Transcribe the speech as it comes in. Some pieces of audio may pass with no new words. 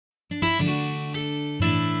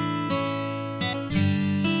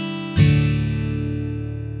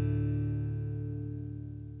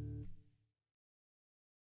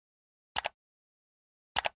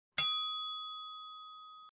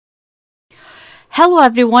Hello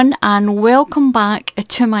everyone and welcome back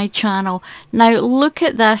to my channel. Now look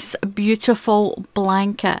at this beautiful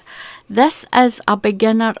blanket. This is a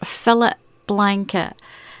beginner fillet blanket.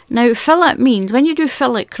 Now fillet means, when you do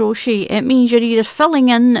fillet crochet, it means you're either filling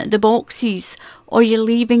in the boxes or you're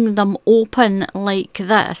leaving them open like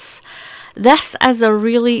this. This is a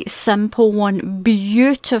really simple one,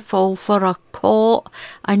 beautiful for a cot,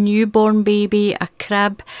 a newborn baby, a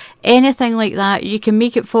crib, anything like that. You can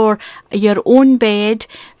make it for your own bed,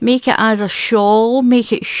 make it as a shawl,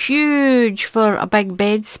 make it huge for a big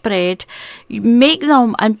bedspread. You make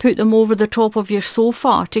them and put them over the top of your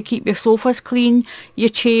sofa to keep your sofas clean, your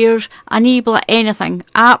chairs, enable anything,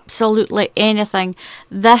 absolutely anything.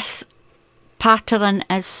 This pattern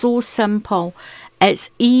is so simple.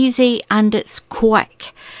 It's easy and it's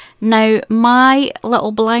quick. Now my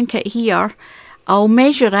little blanket here, I'll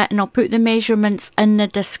measure it and I'll put the measurements in the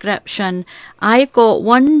description. I've got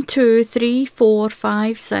 1, 2, 3, 4,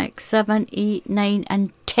 5, 6, 7, 8, 9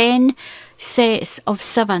 and 10 sets of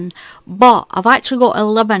 7, but I've actually got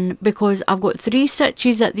 11 because I've got 3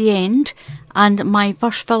 stitches at the end and my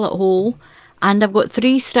first fillet hole, and I've got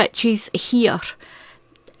 3 stitches here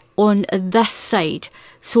on this side.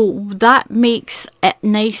 So that makes it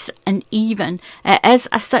nice and even. It is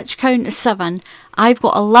a stitch count of 7. I've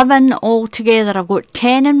got 11 all together. I've got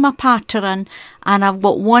 10 in my pattern and I've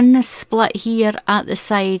got 1 split here at the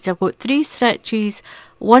sides. I've got 3 stitches,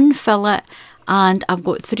 1 fillet, and I've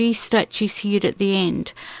got 3 stitches here at the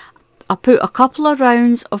end. I put a couple of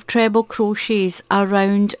rounds of treble crochets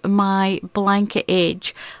around my blanket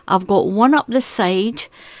edge. I've got 1 up the side.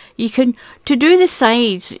 You can, to do the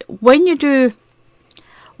sides, when you do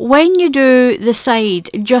the side,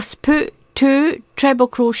 just put 2 treble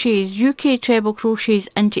crochets, UK treble crochets,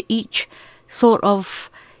 into each sort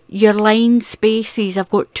of your line spaces. I've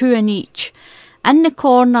got 2 in each. In the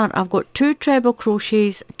corner I've got 2 treble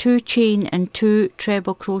crochets, 2 chain and 2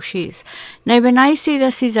 treble crochets. Now when I say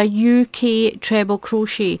this is a UK treble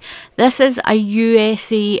crochet, this is a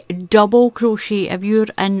USA double crochet if you're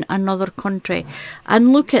in another country.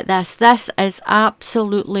 And look at this, this is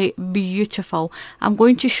absolutely beautiful. I'm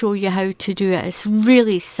going to show you how to do it. It's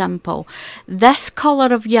really simple. This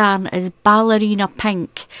colour of yarn is ballerina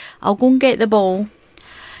pink. I'll go and get the ball.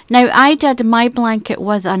 Now I did my blanket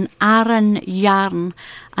with an Aran yarn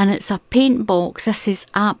and it's a paint box. This is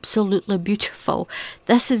absolutely beautiful.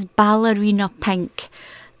 This is ballerina pink.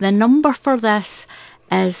 The number for this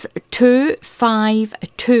is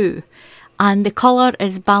 252 and the colour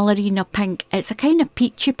is ballerina pink. It's a kind of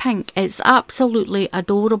peachy pink. It's absolutely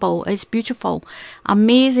adorable. It's beautiful.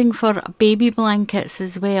 Amazing for baby blankets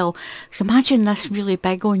as well. Imagine this really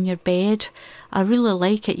big on your bed. I really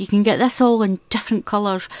like it. You can get this all in different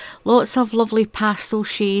colours. Lots of lovely pastel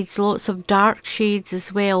shades, lots of dark shades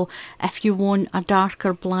as well if you want a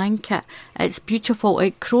darker blanket. It's beautiful.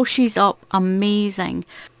 It crochets up amazing.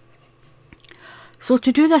 So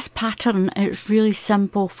to do this pattern, it's really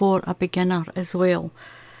simple for a beginner as well.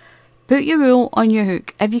 Put your wool on your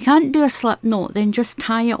hook. If you can't do a slip knot, then just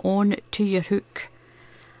tie it on to your hook.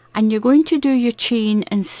 And you're going to do your chain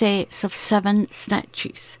in sets of 7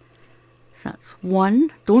 stitches. So that's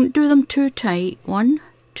 1, don't do them too tight, 1,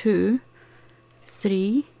 2,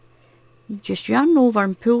 3, you just yarn over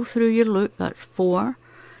and pull through your loop, that's 4,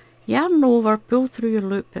 yarn over, pull through your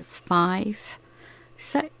loop, that's 5,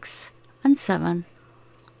 6 and 7,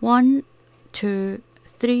 1, 2,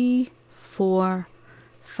 3, 4,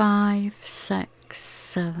 5, 6,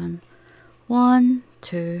 7, 1,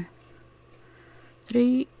 2,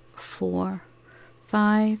 3, 4,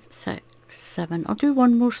 5, 6, 7, I'll do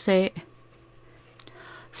one more set.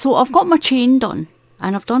 So I've got my chain done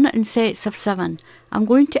and I've done it in sets of 7. I'm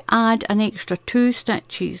going to add an extra 2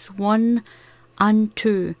 stitches, 1 and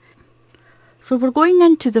 2. So we're going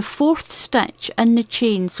into the 4th stitch in the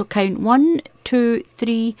chain, so count 1, 2,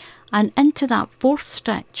 3 and into that 4th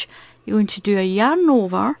stitch you're going to do a yarn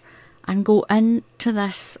over and go into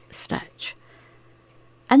this stitch.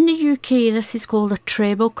 In the UK this is called a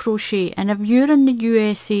treble crochet, and if you're in the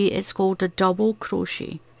USA it's called a double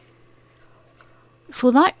crochet. So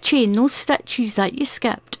that chain, those stitches that you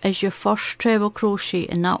skipped, is your first treble crochet,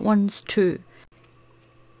 and that one's 2.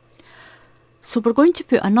 So we're going to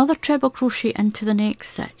put another treble crochet into the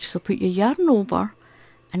next stitch. So put your yarn over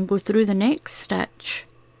and go through the next stitch,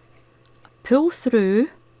 pull through,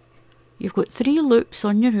 you've got 3 loops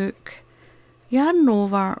on your hook, yarn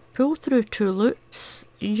over, pull through 2 loops,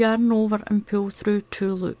 yarn over and pull through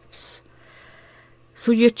 2 loops.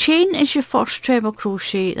 So your chain is your first treble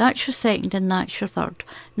crochet, that's your second and that's your third.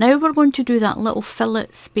 Now we're going to do that little fillet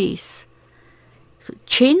space. So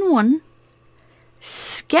chain 1,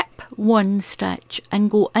 skip one stitch and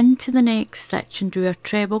go into the next stitch and do a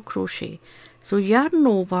treble crochet. So yarn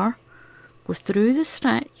over, go through the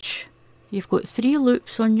stitch, you've got 3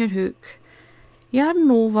 loops on your hook, yarn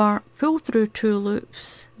over, pull through 2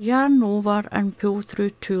 loops, yarn over and pull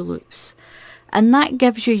through 2 loops. And that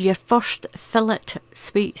gives you your first fillet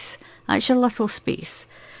space. That's your little space.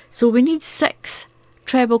 So we need 6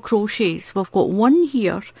 treble crochets. We've got 1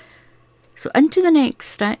 here. So into the next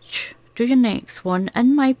stitch, do your next one.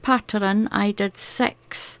 In my pattern I did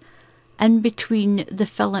 6 in between the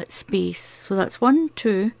fillet space. So that's 1,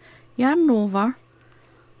 2, yarn over,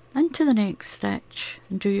 into the next stitch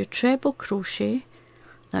and do your treble crochet.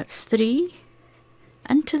 That's 3,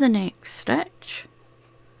 into the next stitch,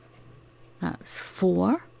 that's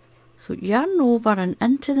 4, so yarn over and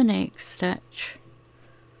into the next stitch,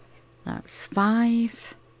 that's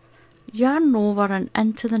 5, yarn over and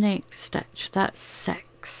into the next stitch, that's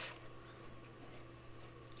 6,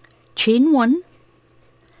 chain 1,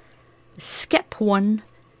 skip 1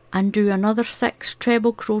 and do another 6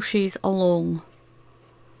 treble crochets along.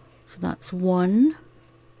 So that's 1,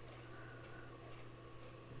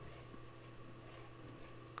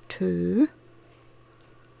 2,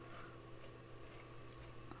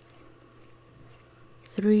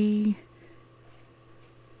 3,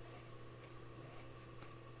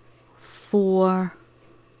 4,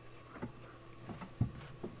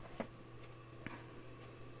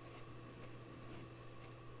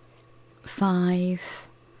 5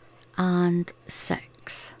 and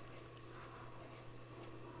 6.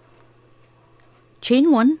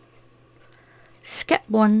 Chain 1, skip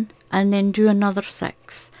 1 and then do another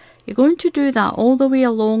 6. You're going to do that all the way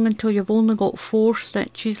along until you've only got 4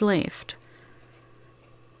 stitches left.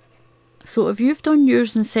 So if you've done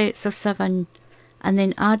yours in sets of 7 and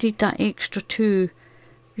then added that extra 2,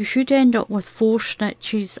 you should end up with 4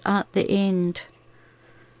 stitches at the end.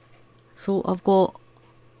 So I've got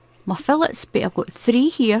my fillet space, I've got 3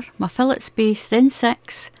 here, my fillet space, then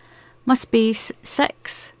 6, my space,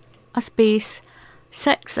 6, a space,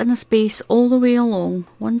 6 and a space all the way along.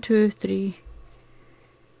 1, 2, 3.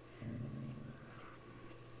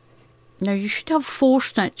 Now you should have 4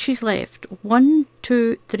 stitches left. 1,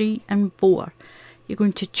 2, 3 and 4. You're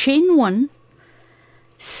going to chain 1,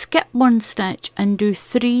 skip 1 stitch and do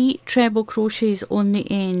 3 treble crochets on the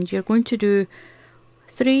end. You're going to do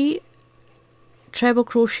 3 treble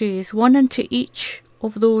crochets, 1 into each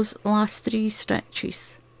of those last 3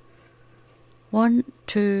 stitches. 1,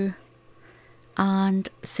 2 and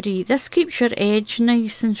 3. This keeps your edge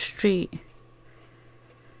nice and straight.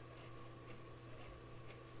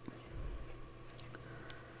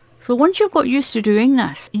 So once you've got used to doing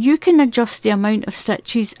this, you can adjust the amount of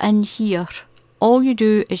stitches in here. All you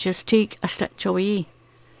do is just take a stitch away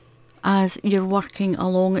as you're working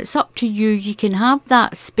along. It's up to you. You can have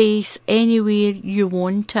that space anywhere you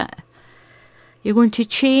want it. You're going to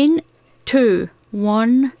chain 2,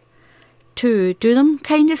 1, 2. Do them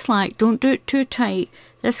kind of slack, don't do it too tight.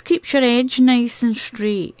 This keeps your edge nice and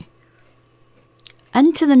straight.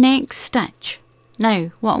 Into the next stitch.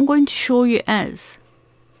 Now what I'm going to show you is,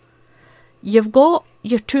 you've got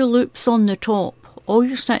your 2 loops on the top, all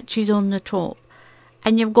your stitches on the top,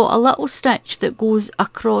 and you've got a little stitch that goes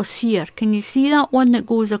across here. Can you see that one that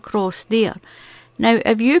goes across there? Now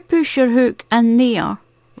if you push your hook in there,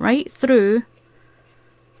 right through,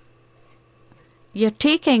 you're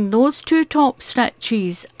taking those 2 top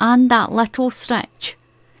stitches and that little stitch,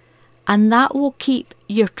 and that will keep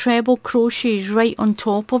your treble crochets right on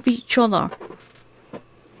top of each other,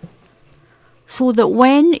 so that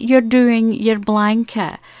when you're doing your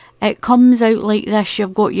blanket, it comes out like this.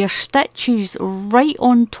 You've got your stitches right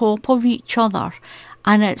on top of each other,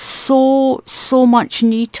 and it's so much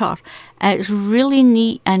neater. It's really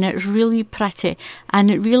neat and it's really pretty,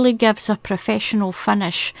 and it really gives a professional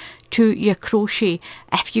finish to your crochet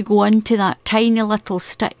if you go into that tiny little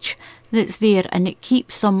stitch that's there, and it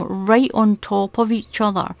keeps them right on top of each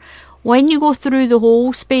other. When you go through the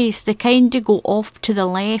whole space, they kind of go off to the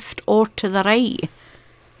left or to the right.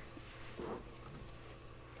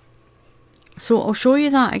 So I'll show you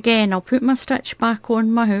that again. I'll put my stitch back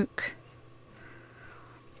on my hook.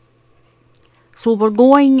 So we're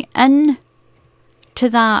going in to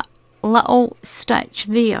that little stitch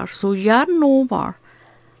there. So yarn over,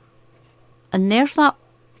 and there's that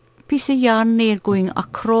piece of yarn there going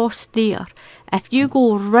across there. If you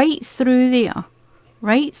go right through there,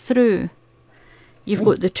 right through, you've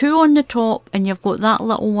got the 2 on the top and you've got that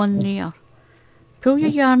little one there. Pull your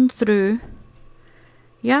yarn through,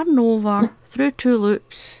 yarn over, through 2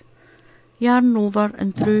 loops, yarn over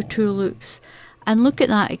and through 2 loops, and look at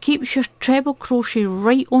that, it keeps your treble crochet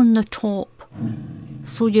right on the top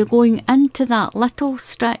So you're going into that little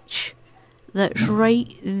stitch that's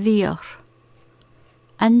right there,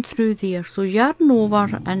 in through there. So yarn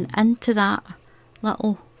over and into that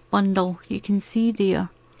little bundle you can see there,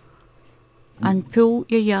 and pull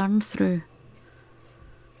your yarn through.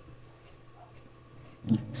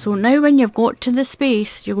 So now when you've got to the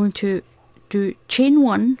space, you're going to do chain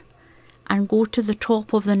 1 and go to the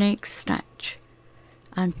top of the next stitch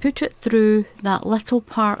and put it through that little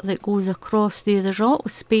part that goes across there. There's a little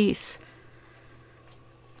space,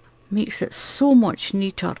 makes it so much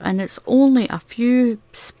neater, and it's only a few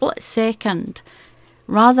split second.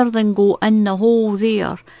 Rather than go in the hole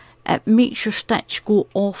there, it makes your stitch go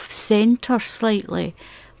off centre slightly,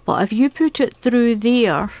 but if you put it through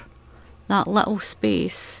there, that little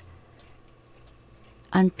space,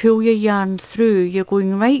 and pull your yarn through, you're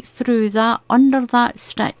going right through that, under that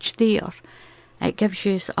stitch there. It gives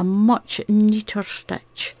you a much neater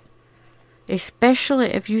stitch, especially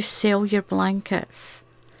if you sell your blankets.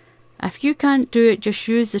 If you can't do it, just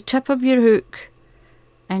use the tip of your hook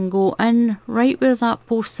and go in right where that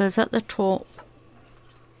post is at the top,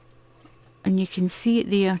 and you can see it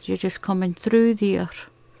there. You're just coming through there,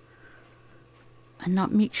 and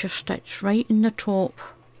that makes your stitch right in the top,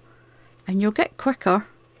 and you'll get quicker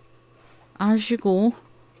as you go.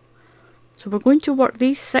 So we're going to work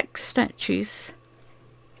these 6 stitches.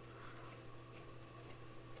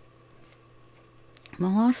 The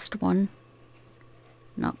last one,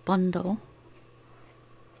 that bundle,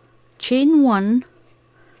 chain 1,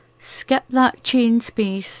 skip that chain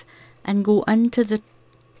space and go into the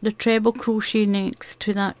treble crochet next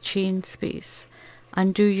to that chain space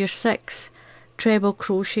and do your 6 treble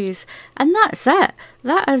crochets, and that's it.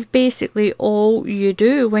 That is basically all you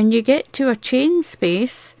do. When you get to a chain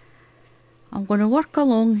space, I'm going to work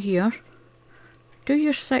along here, do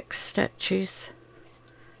your 6 stitches.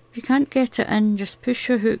 If you can't get it in, just push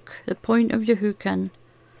your hook, the point of your hook in.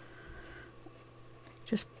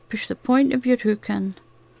 Just push the point of your hook in.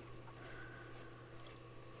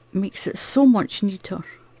 Makes it so much neater.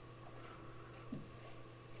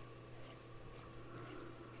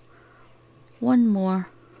 One more,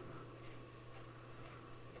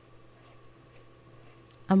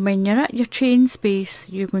 and when you're at your chain space,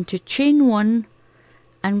 you're going to chain 1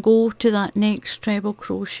 and go to that next treble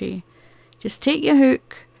crochet. Just take your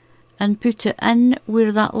hook and put it in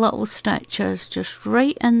where that little stitch is, just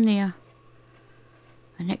right in there,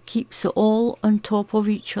 and it keeps it all on top of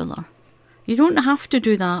each other. You don't have to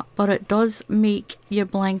do that, but it does make your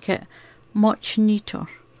blanket much neater.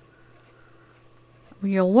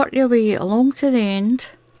 You'll work your way along to the end.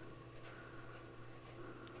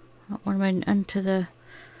 That one went into the...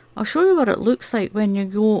 I'll show you what it looks like when you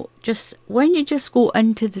go, when you just go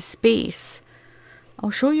into the space. I'll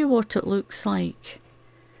show you what it looks like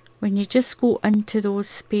when you just go into those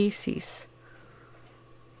spaces.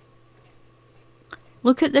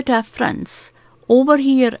 Look at the difference. Over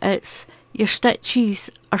here it's, your stitches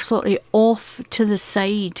are sort of off to the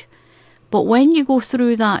side. But when you go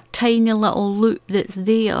through that tiny little loop that's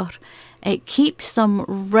there, it keeps them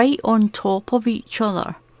right on top of each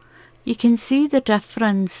other. You can see the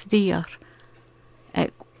difference there.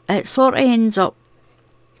 It sort of ends up,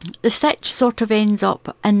 the stitch sort of ends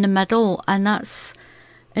up in the middle, and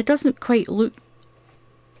it doesn't quite look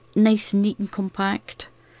nice and neat and compact.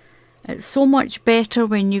 It's so much better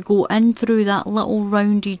when you go in through that little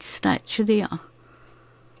rounded stitch there,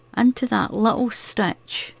 into that little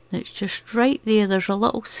stitch. It's just right there. There's a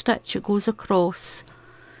little stitch that goes across.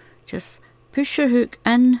 Just push your hook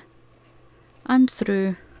in and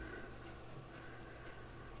through,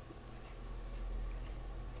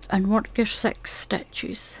 and work your 6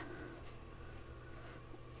 stitches.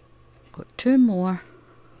 Got 2 more.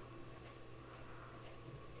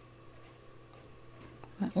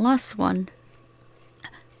 Right, last one,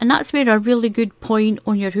 and that's where a really good point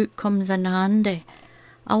on your hook comes in handy.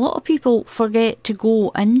 A lot of people forget to go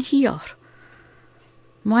in here.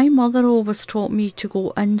 My mother always taught me to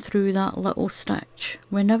go in through that little stitch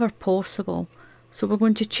whenever possible. So we're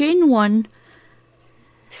going to chain 1,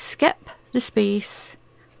 skip the space,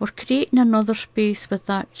 we're creating another space with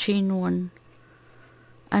that chain 1,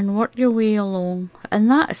 and work your way along. And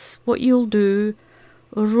that's what you'll do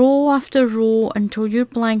row after row until your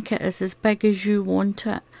blanket is as big as you want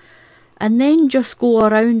it, and then just go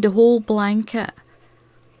around the whole blanket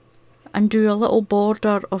and do a little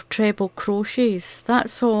border of treble crochets.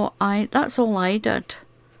 That's all I did.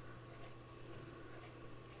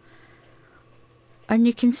 And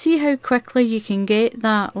you can see how quickly you can get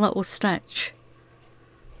that little stitch.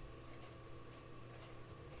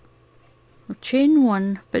 chain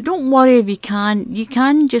 1, but don't worry if you can't. You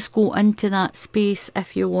can just go into that space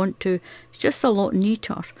if you want to. It's just a lot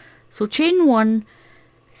neater. So chain 1,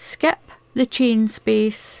 skip the chain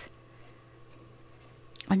space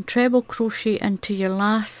and treble crochet into your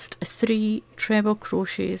last 3 treble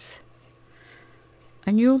crochets,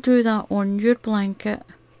 and you'll do that on your blanket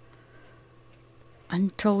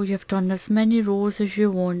until you've done as many rows as you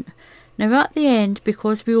want. Now at the end,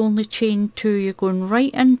 because we only chained 2, you're going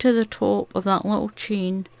right into the top of that little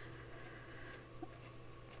chain,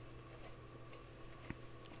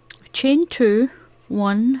 chain 2,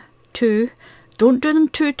 1, 2, don't do them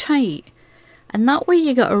too tight, and that way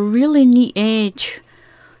you get a really neat edge.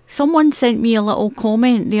 Someone sent me a little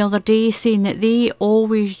comment the other day saying that they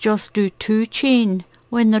always just do 2 chain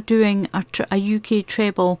when they're doing a UK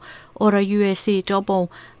treble or a USA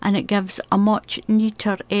double, and it gives a much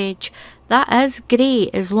neater edge. That is great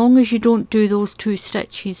as long as you don't do those 2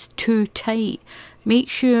 stitches too tight. Make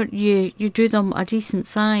sure you do them a decent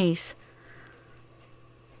size.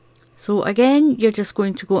 So again, you're just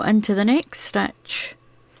going to go into the next stitch.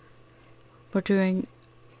 We're doing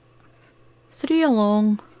 3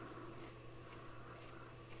 along,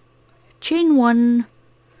 chain 1,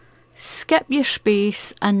 skip your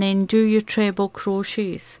space, and then do your treble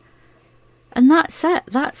crochets. And that's it.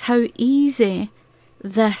 That's how easy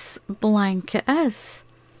this blanket is.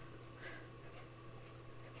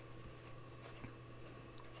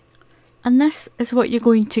 And this is what you're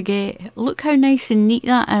going to get. Look how nice and neat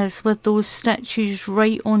that is with those stitches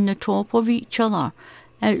right on the top of each other.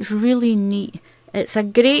 It's really neat. It's a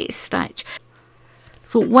great stitch.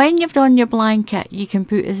 So when you've done your blanket, you can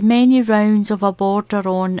put as many rounds of a border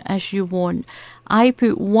on as you want. I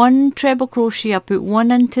put 1 treble crochet, I put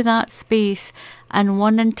 1 into that space and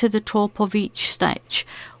 1 into the top of each stitch.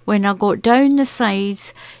 When I got down the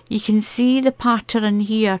sides, you can see the pattern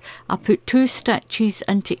here. I put 2 stitches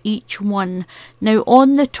into each one. Now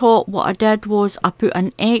on the top, what I did was I put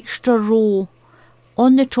an extra row.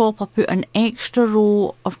 On the top I put an extra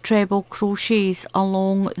row of treble crochets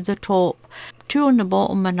along the top. 2 on the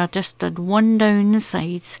bottom, and I just did 1 down the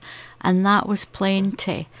sides, and that was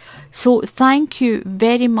plenty. So thank you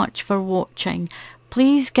very much for watching.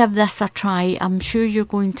 Please give this a try. I'm sure you're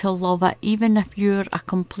going to love it, even if you're a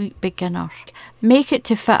complete beginner. Make it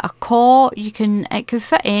to fit a caw. It can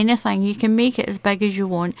fit anything. You can make it as big as you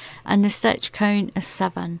want, and the stitch count is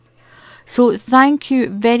 7. So thank you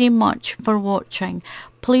very much for watching.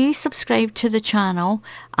 Please subscribe to the channel,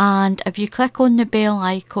 and if you click on the bell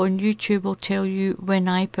icon, YouTube will tell you when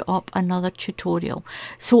I put up another tutorial.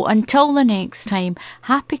 So until the next time,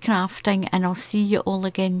 happy crafting, and I'll see you all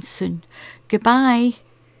again soon. Goodbye.